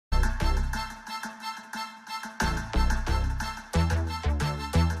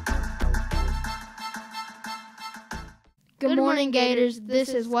Good morning, Gators. This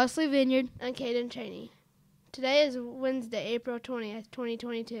is Wesley Vineyard and Caden Cheney. Today is Wednesday, April 20th,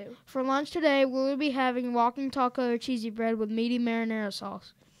 2022. For lunch today, we will be having walking taco or cheesy bread with meaty marinara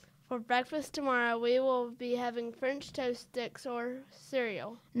sauce. For breakfast tomorrow, we will be having French toast sticks or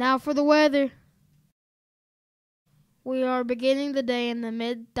cereal. Now for the weather. We are beginning the day in the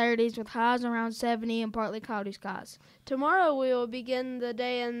mid-30s with highs around 70 and partly cloudy skies. Tomorrow, we will begin the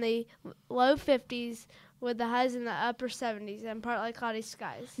day in the low 50s with the highs in the upper 70s and partly cloudy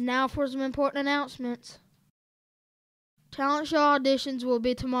skies. Now for some important announcements. Talent show auditions will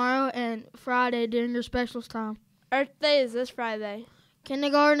be tomorrow and Friday during your specials time. Earth Day is this Friday.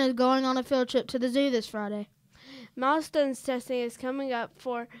 Kindergarten is going on a field trip to the zoo this Friday. Milestones testing is coming up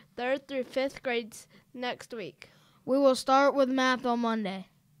for 3rd through 5th grades next week. We will start with math on Monday.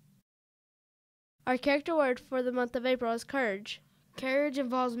 Our character word for the month of April is courage. Courage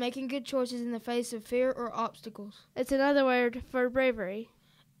involves making good choices in the face of fear or obstacles. It's another word for bravery.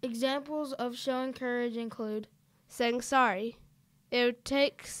 Examples of showing courage include saying sorry. It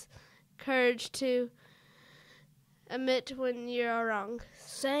takes courage to admit when you are wrong.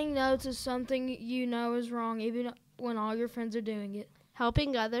 Saying no to something you know is wrong even when all your friends are doing it.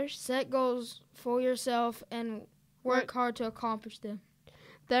 Helping others. Set goals for yourself and work hard to accomplish them.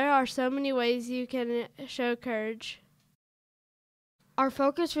 There are so many ways you can show courage. Our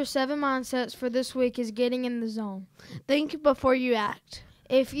focus for 7 mindsets for this week is getting in the zone. Think before you act.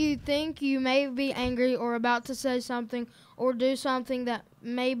 If you think you may be angry or about to say something or do something that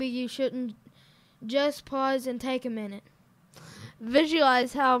maybe you shouldn't, just pause and take a minute.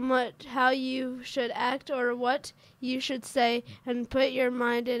 Visualize how you should act or what you should say and put your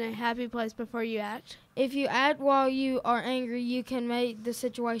mind in a happy place before you act. If you act while you are angry, you can make the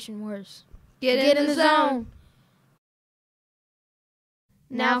situation worse. Get in the zone.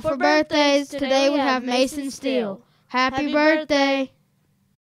 Now for birthdays. Today we have Mason Steele. Happy birthday.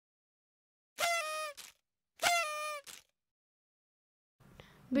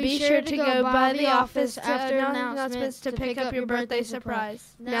 Be sure to go by the office after announcements to pick up your birthday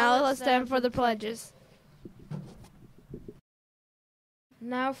surprise. Now let's stand for the pledges.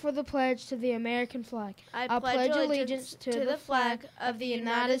 Now for the pledge to the American flag. I pledge allegiance to the flag of the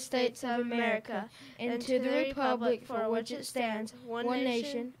United States of America and to the republic for which it stands, one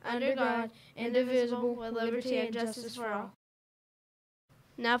nation, under God, indivisible, with liberty and justice for all.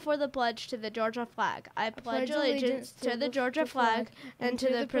 Now for the pledge to the Georgia flag. I pledge allegiance to the Georgia flag and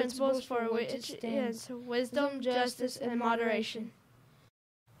to the principles for which it stands, wisdom, justice, and moderation.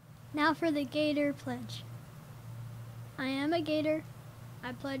 Now for the Gator pledge. I am a Gator.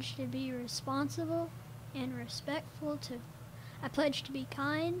 I pledge to be responsible and respectful too. I pledge to be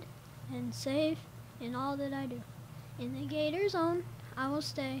kind and safe in all that I do. In the Gator zone, I will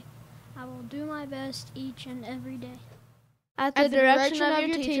stay. I will do my best each and every day. At the direction of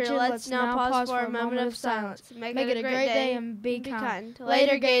your teacher, let's now pause for a moment of silence. Make it a great day and be kind.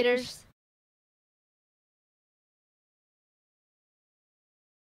 Later, Gators.